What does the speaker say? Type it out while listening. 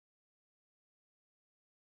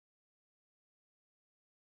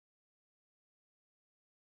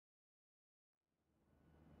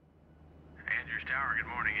Tower, good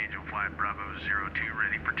morning. Angel Flight Bravo 02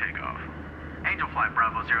 ready for takeoff. Angel Flight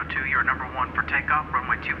Bravo 02, you're number 1 for takeoff.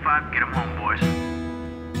 Runway 25, get them home, boys.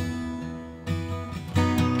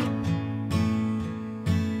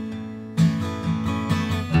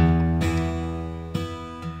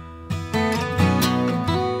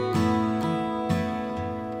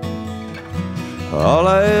 All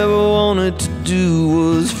I ever wanted to do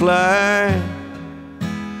was fly,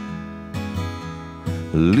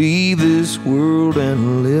 leave this world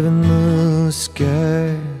and live in the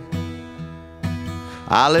sky.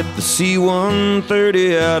 I left the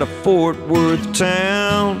C-130 out of Fort Worth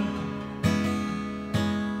town.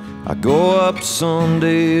 I go up some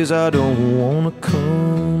days I don't wanna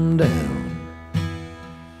come down.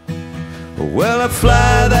 Well, I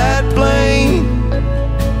fly that plane,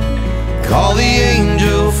 call the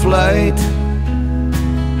Angel Flight.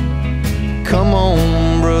 Come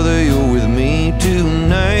on, brother, you're with me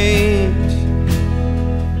tonight.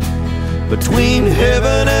 Between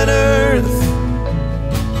heaven and earth,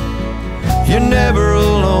 you're never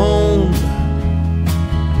alone.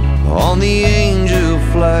 On the Angel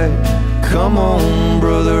Flight, come on,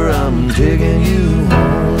 brother, I'm taking you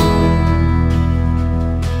home.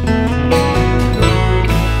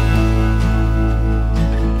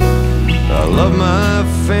 I love my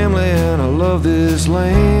family and I love this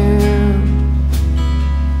land,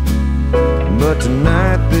 but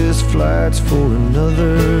tonight this flight's for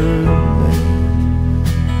another man.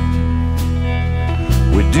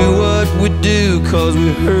 We do what we do 'cause we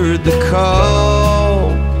heard the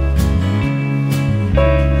call.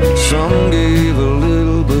 Some gave a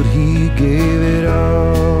little, but he gave it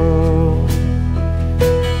all.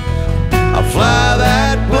 I fly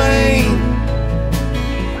that plane,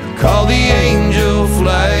 call the Angel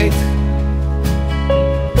Flight.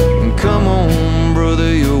 Come on,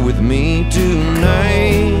 brother, you're with me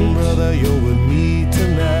tonight. Brother, you're with me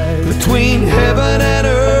tonight. Between heaven and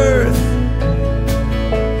earth,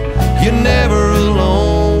 you're never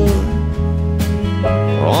alone.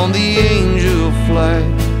 On the Angel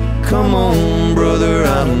Flight, come on, brother,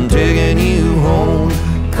 I'm taking you home.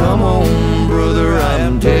 Come on, brother,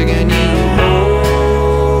 I'm taking you home.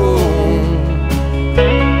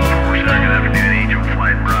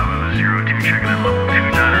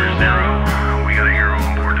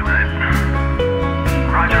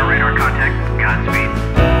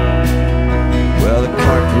 Well, the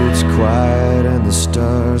carpet's quiet and the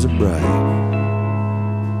stars are bright.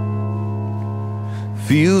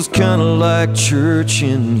 Feels kinda like church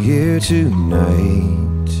in here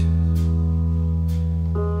tonight.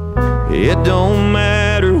 It don't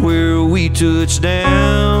matter where we touch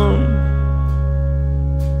down.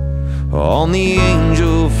 On the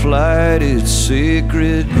Angel Flight, it's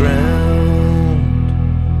sacred ground.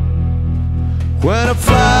 When I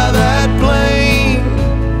fly that plane,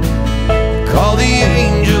 call the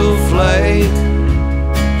Angel Flight.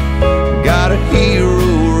 Got a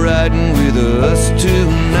hero riding with us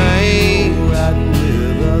tonight.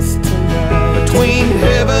 Between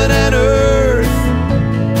heaven and